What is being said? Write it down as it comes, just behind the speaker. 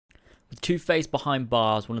With Two-Face behind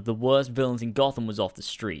bars, one of the worst villains in Gotham was off the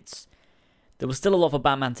streets. There was still a lot for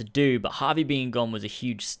Batman to do, but Harvey being gone was a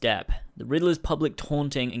huge step. The Riddler's public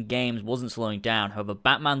taunting and games wasn't slowing down, however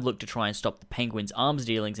Batman looked to try and stop the Penguin's arms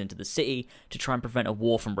dealings into the city to try and prevent a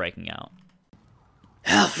war from breaking out.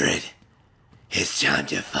 Alfred, it's time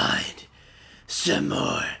to find some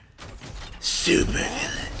more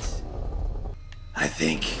supervillains. I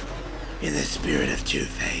think, in the spirit of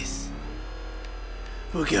Two-Face,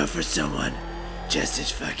 we'll go for someone just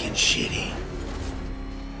as fucking shitty.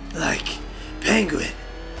 Like Penguin.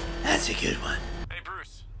 That's a good one. Hey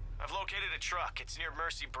Bruce, I've located a truck. It's near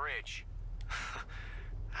Mercy Bridge.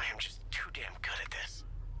 I am just too damn good at this.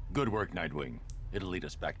 Good work, Nightwing. It'll lead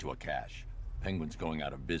us back to a cache. Penguin's going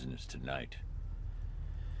out of business tonight.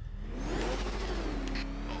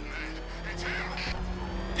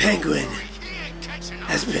 Penguin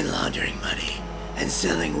has been laundering money and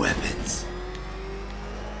selling weapons.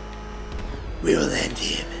 We will end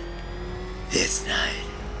him this night.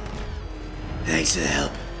 Thanks to the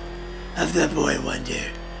help of the Boy Wonder,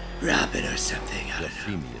 Robin or something, I don't Just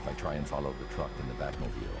know. see me if I try and follow the truck in the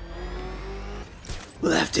Batmobile.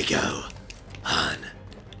 We'll have to go on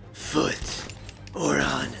foot or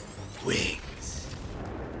on wings.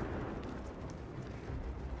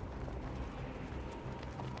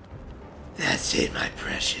 That's it, my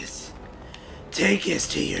precious. Take us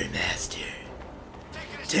to your master.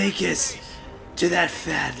 Take us to that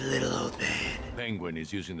fat little old man. Penguin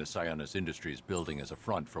is using the Sionis Industries building as a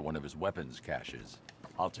front for one of his weapons caches.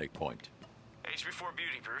 I'll take point. Age before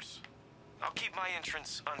beauty, Bruce. I'll keep my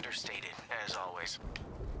entrance understated, as always.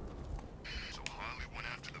 So Harley went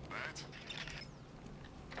after the bat?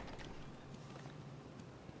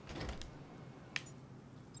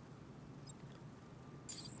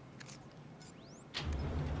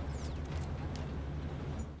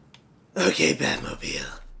 Okay,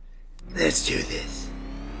 Batmobile. Let's do this.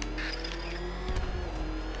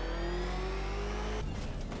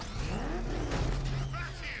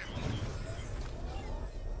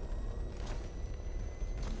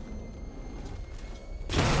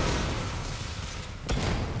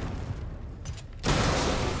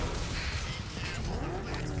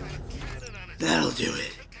 That'll do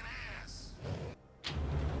it.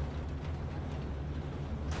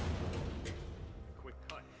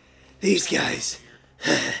 These guys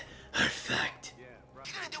are fucked. What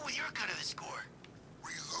you gonna do with your cut of the score?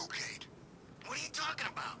 Relocate. What are you talking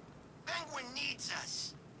about? Penguin needs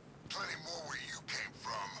us. Plenty more where you came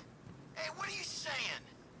from. Hey, what are you saying?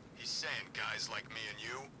 He's saying guys like me and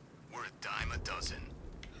you, we're a dime a dozen.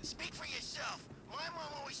 Speak for yourself. My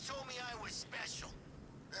mom always told me I was special.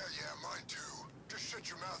 Yeah, mine too. Just shut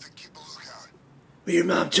your mouth and keep a lookout. Well, your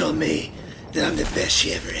mom told me that I'm the best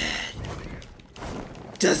she ever had.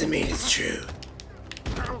 Doesn't mean it's true.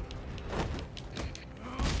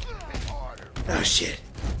 Oh shit.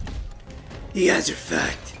 You guys are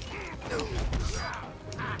fucked.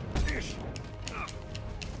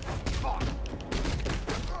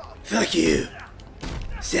 Fuck you.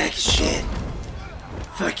 Sack of shit.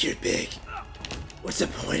 Fuck you're big. What's the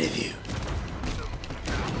point of you?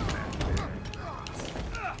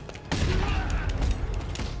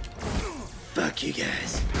 Fuck you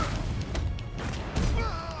guys.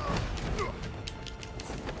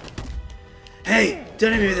 Hey,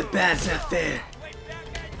 don't hit me with a bat, it's not fair.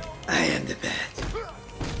 I am the bat.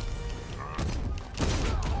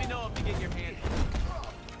 Let me know if you get your hand.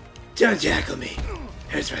 Don't tackle me.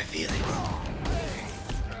 Hurts my feelings.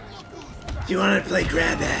 If you want to play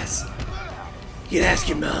grab ass, you can ask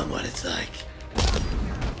your mom what it's like.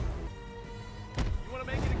 You wanna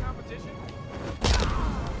make it a competition?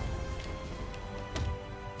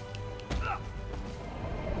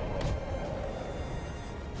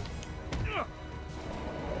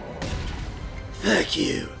 Fuck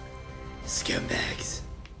you, scumbags.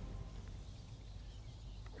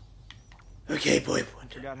 Okay, Boy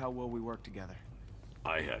Wonder. Forgot how well we work together.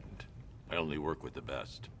 I hadn't. I only work with the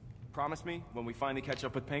best. Promise me, when we finally catch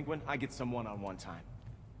up with Penguin, I get some one-on-one time.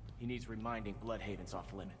 He needs reminding Bloodhaven's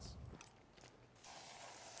off limits.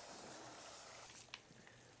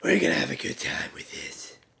 We're gonna have a good time with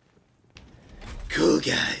this. Cool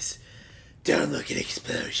guys, don't look at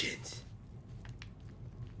explosions.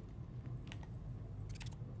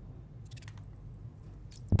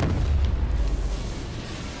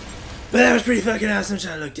 But that was pretty fucking awesome,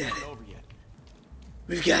 so I looked at it. Over yet.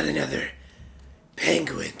 We've got another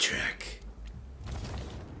Penguin truck.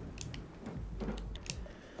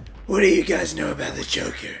 What do you guys know about the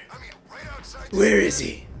Joker? I mean, right outside. Where is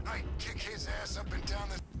he? I kick his ass up and down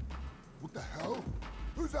the. What the hell?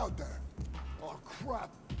 Who's out there? Oh crap!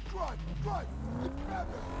 Drive! Drive! Grab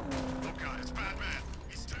him!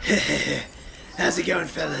 How's it going,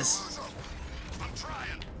 fellas? I'm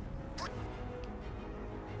trying.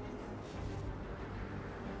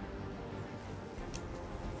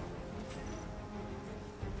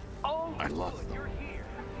 Oh, I love good, them. you're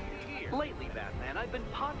here. Lately, Batman, I've been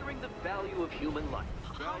pondering the value of human life.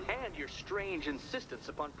 And your strange insistence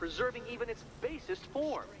upon preserving even its basest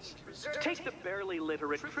forms. Take the barely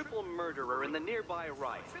literate triple murderer in the nearby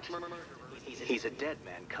riot. He's a dead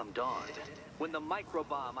man come dawn. When the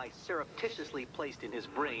microbomb I surreptitiously placed in his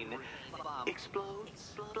brain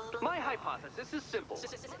explodes. My hypothesis is simple.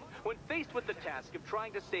 When faced with the task of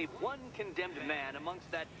trying to save one condemned man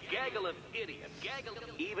amongst that gaggle of idiots,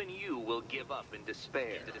 even you will give up in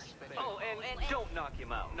despair. Oh, and don't knock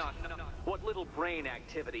him out. What little brain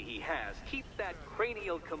activity he has keeps that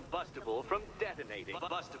cranial combustible from detonating.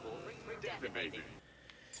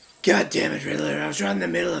 God damn it, Riddler. I was right in the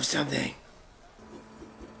middle of something.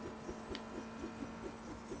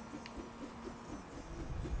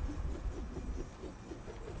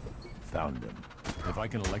 Found him. If I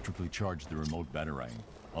can electrically charge the remote batarang,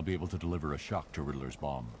 I'll be able to deliver a shock to Riddler's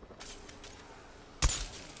bomb.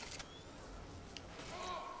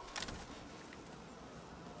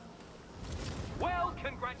 Well,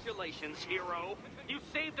 congratulations, hero. You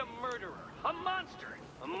saved a murderer, a monster,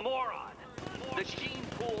 a moron. The gene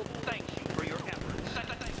pool thanks you for your efforts.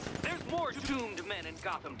 There's more doomed men in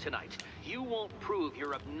Gotham tonight. You won't prove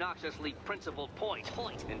your obnoxiously principled point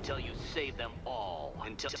until you save them all.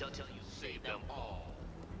 Until you save them all.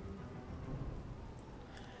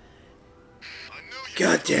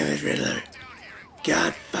 God damn it, Riddler.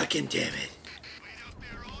 God fucking damn it.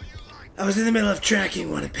 I was in the middle of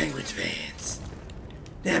tracking one of Penguin's vans.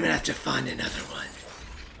 Now I'm gonna have to find another one.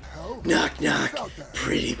 Hell? Knock, knock. What's out there?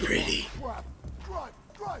 Pretty, pretty.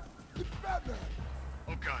 Drive! It's Batman!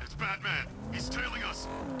 Oh god, it's Batman. He's tailing us.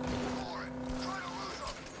 For it. Try to lose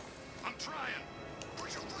him. I'm trying.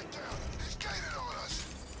 Put your foot down. He's gaining on us.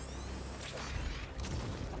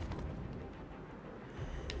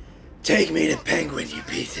 Take me to Penguin, you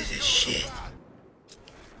pieces of shit.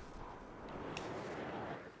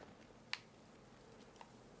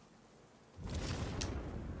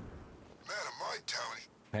 Man of my Tony.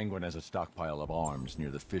 Penguin has a stockpile of arms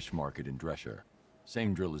near the fish market in Drescher.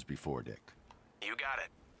 Same drill as before, Dick. You got it.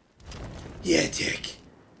 Yeah, Dick.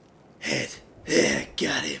 Head. Yeah,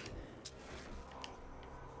 got him.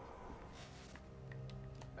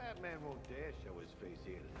 Batman won't dare show his face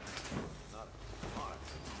here tonight. Not a smart.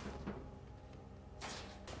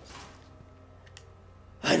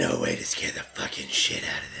 I know a way to scare the fucking shit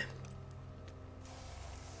out of them.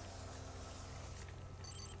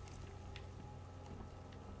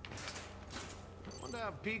 Wonder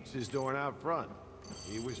how Pete's is doing out front.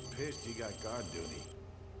 He was pissed he got guard duty.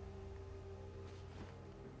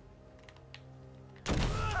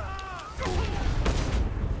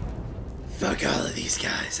 Fuck all of these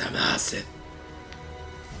guys. I'm awesome.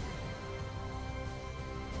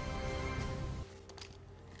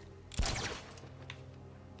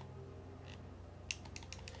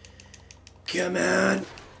 Come on.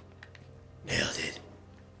 Nailed it.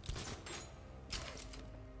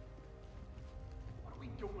 What are we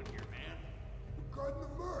doing here, man? Guarding the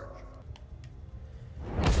merch!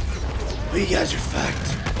 Well, you guys are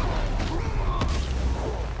fucked.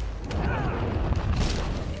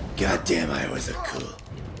 God damn, I always look cool.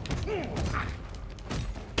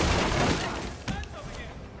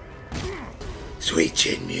 Sweet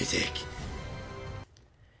chin music.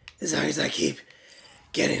 As long as I keep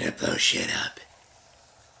getting to blow shit up,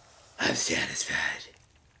 I'm satisfied.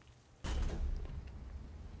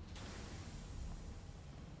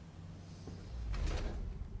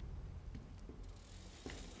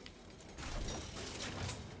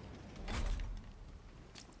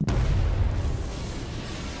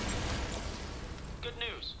 Good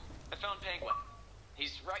news. I found Penguin.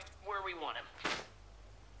 He's right where we want him.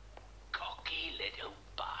 Cocky little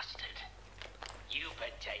bastard. You've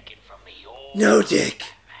been taken from me all... No, Dick.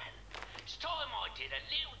 Man. It's time I did a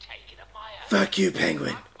little taking of my own. Fuck you,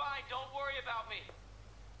 Penguin. I'm fine. Don't worry about me.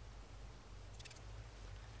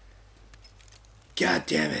 God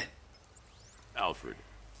damn it. Alfred,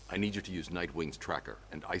 I need you to use Nightwing's tracker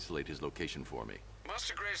and isolate his location for me.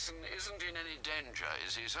 Master Grayson isn't in any danger,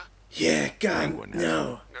 is he, sir? Yeah, God, Penguin has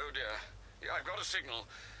no. Oh dear. Yeah, I've got a signal.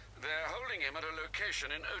 They're holding him at a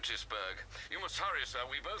location in Otisburg. You must hurry, sir.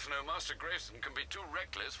 We both know Master Grayson can be too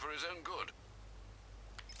reckless for his own good.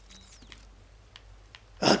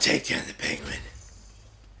 I'll take down the Penguin.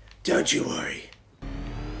 Don't you worry.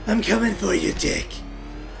 I'm coming for you, Dick.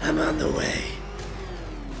 I'm on the way.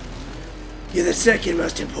 You're the second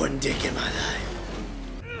most important Dick in my life.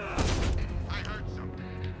 I heard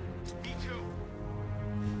something.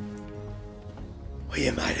 Well,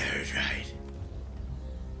 you might have heard right.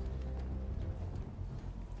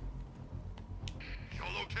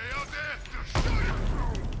 Y'all okay out there? Shoot him!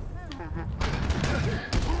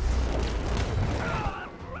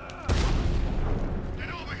 Get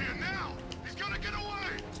over here now! He's gonna get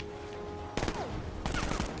away!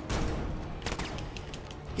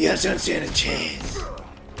 You guys don't stand a chance.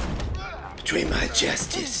 Between my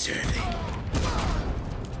justice serving.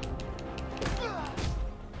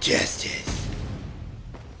 Justice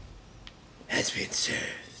has been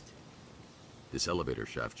served. This elevator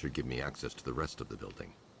shaft should give me access to the rest of the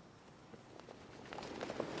building.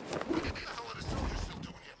 What the hell are the soldiers still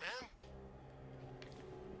doing here, man?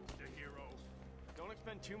 The hero. Don't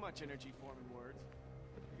expend too much energy forming words.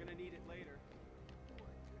 You're gonna need it later.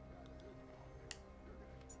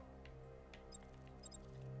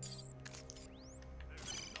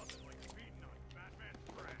 There's nothing like beating on Batman's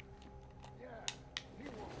friend. Yeah, he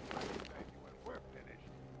won't thank you when we're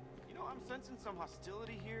finished. You know, I'm sensing some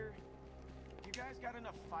hostility here. You guys got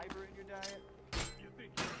enough fiber in your diet? You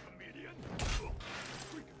think you're a comedian?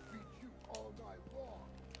 We can beat you all night long.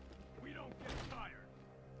 We don't get tired.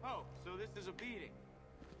 Oh, so this is a beating.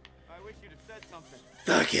 I wish you'd have said something.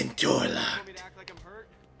 Fucking door You want locked. me to act like I'm hurt?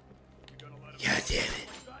 You gonna let him God damn it.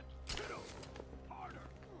 like that? Hit him. Harder.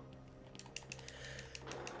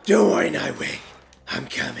 Don't worry, Nightwing. I'm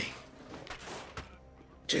coming.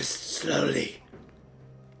 Just slowly.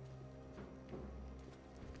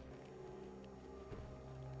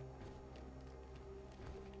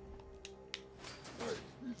 Hey,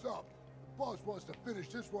 he's up. The boss wants to finish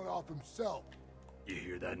this one off himself. You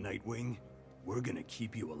hear that, Nightwing? We're gonna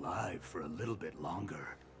keep you alive for a little bit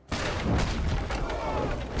longer.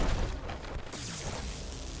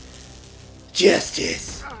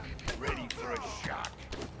 Justice. Ready for a shot.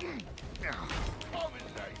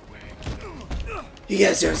 You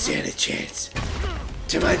guys don't stand a chance.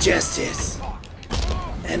 To my justice.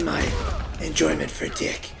 And my enjoyment for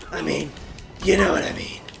dick. I mean, you know what I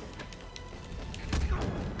mean.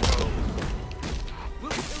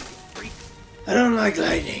 I don't like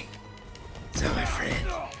lightning. It's not my friend.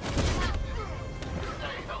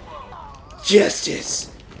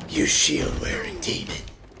 Justice, you shield-wearing demon.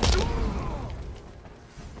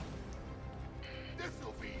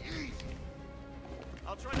 This'll be easy.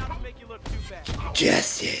 I'll try not to make you look too bad.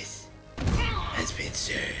 Justice has been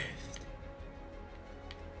served.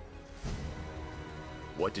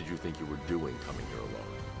 What did you think you were doing coming here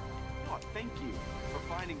alone? Oh, thank you for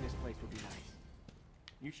finding this place would be nice.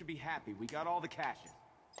 You should be happy. We got all the caches.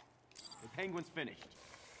 The Penguin's finished.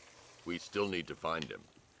 We still need to find him.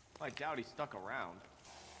 I doubt he stuck around.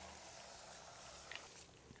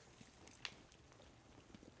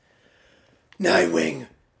 Nightwing,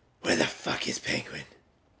 where the fuck is Penguin?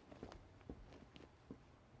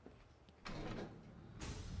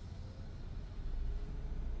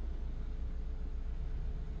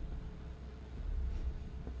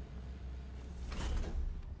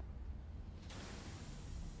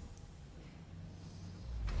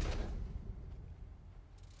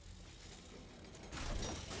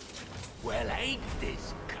 Well, ain't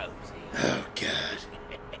this cozy? Oh, God.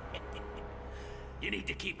 You need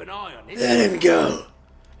to keep an eye on this. Let him go.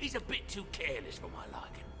 He's a bit too careless for my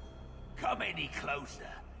liking. Come any closer,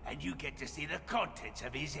 and you get to see the contents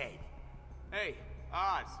of his head. Hey,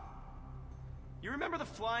 Oz. You remember the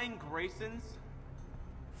Flying Graysons?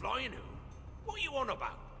 Flying who? What you on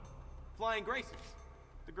about? Flying Graysons.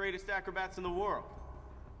 The greatest acrobats in the world.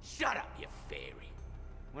 Shut up, you fairy.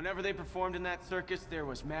 Whenever they performed in that circus, there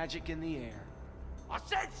was magic in the air. I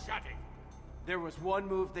said shut it! There was one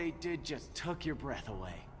move they did just took your breath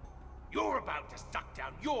away. You're about to suck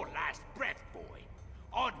down your last breath, boy.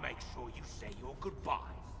 I'd make sure you say your goodbyes.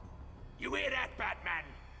 You hear that, Batman?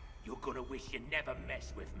 You're gonna wish you never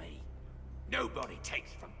messed with me. Nobody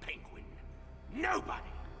takes from Penguin. Nobody!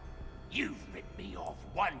 You've ripped me off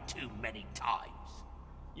one too many times.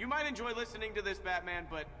 You might enjoy listening to this, Batman,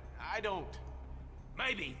 but I don't.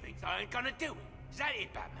 Maybe he thinks I ain't gonna do it. Is that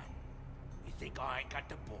it, Batman? You think I ain't got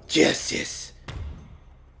the balls? Justice.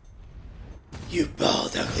 You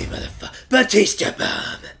bald, ugly motherfucker. Batista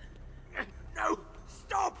bomb. No!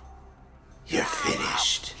 Stop! You're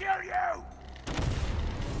finished. Kill you!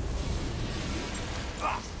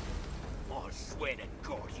 Ah, I swear to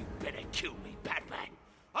God, you better kill me, Batman.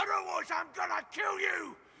 Otherwise, I'm gonna kill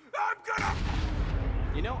you! I'm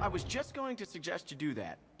gonna... You know, I was just going to suggest you do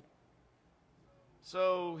that.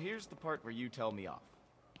 So, here's the part where you tell me off.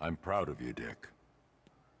 I'm proud of you, Dick.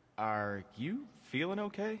 Are you feeling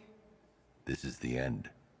okay? This is the end.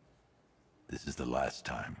 This is the last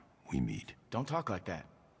time we meet. Don't talk like that.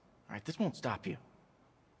 Alright, this won't stop you.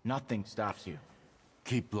 Nothing stops you.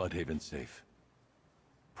 Keep Bloodhaven safe.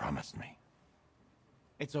 Promise me.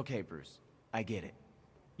 It's okay, Bruce. I get it.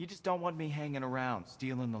 You just don't want me hanging around,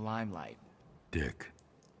 stealing the limelight. Dick.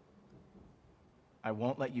 I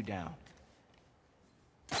won't let you down.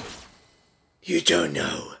 You don't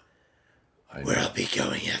know where know. I'll be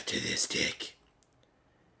going after this, Dick.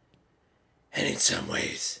 And in some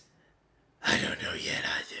ways, I don't know yet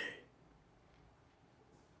either.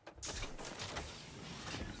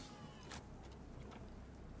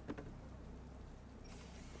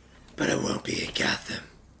 But I won't be in Gotham.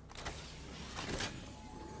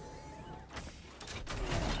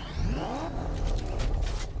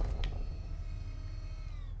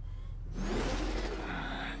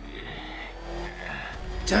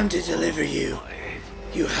 Time to deliver you,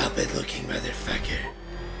 you hobbit-looking motherfucker,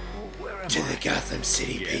 to the Gotham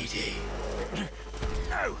City PD.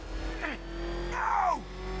 No! No!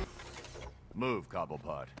 Move,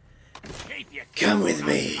 Cobblepot. Keep your Come with I'm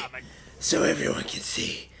me, coming. so everyone can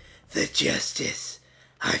see the justice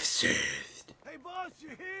I've served. Hey, boss,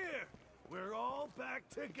 you're here. We're all back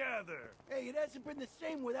together. Hey, it hasn't been the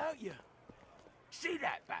same without you. See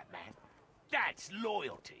that, Batman? That's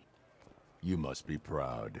loyalty. You must be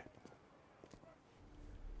proud.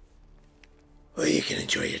 Well, you can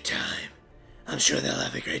enjoy your time. I'm sure they'll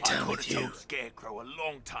have a great I time could with have you. told Scarecrow a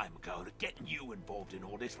long time ago that getting you involved in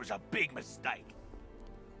all this was a big mistake.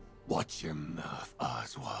 Watch your mouth,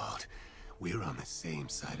 Oswald. We're on the same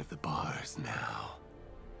side of the bars now.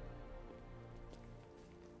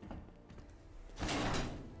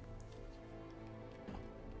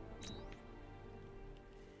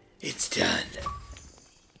 It's done.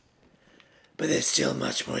 But there's still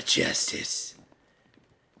much more justice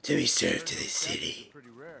to be served to this city.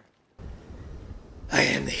 Pretty rare. I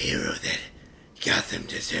am the hero that Gotham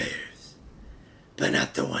deserves, but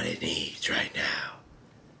not the one it needs right now.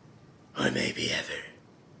 Or maybe ever.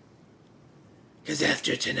 'Cause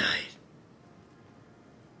after tonight,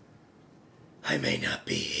 I may not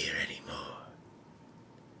be here anymore.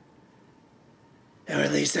 Or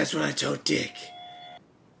at least that's what I told Dick.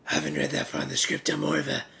 I haven't read that far in the script. I'm more of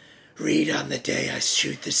a read on the day I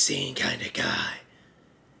shoot the scene kind of guy.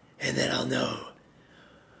 And then I'll know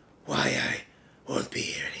why I won't be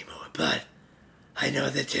here anymore. But I know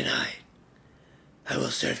that tonight I will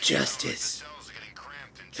serve justice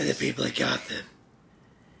for the people of Gotham.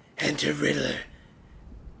 And to Riddler,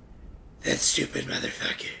 that stupid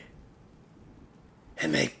motherfucker.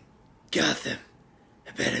 And make Gotham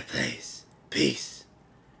a better place. Piece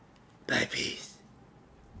by piece.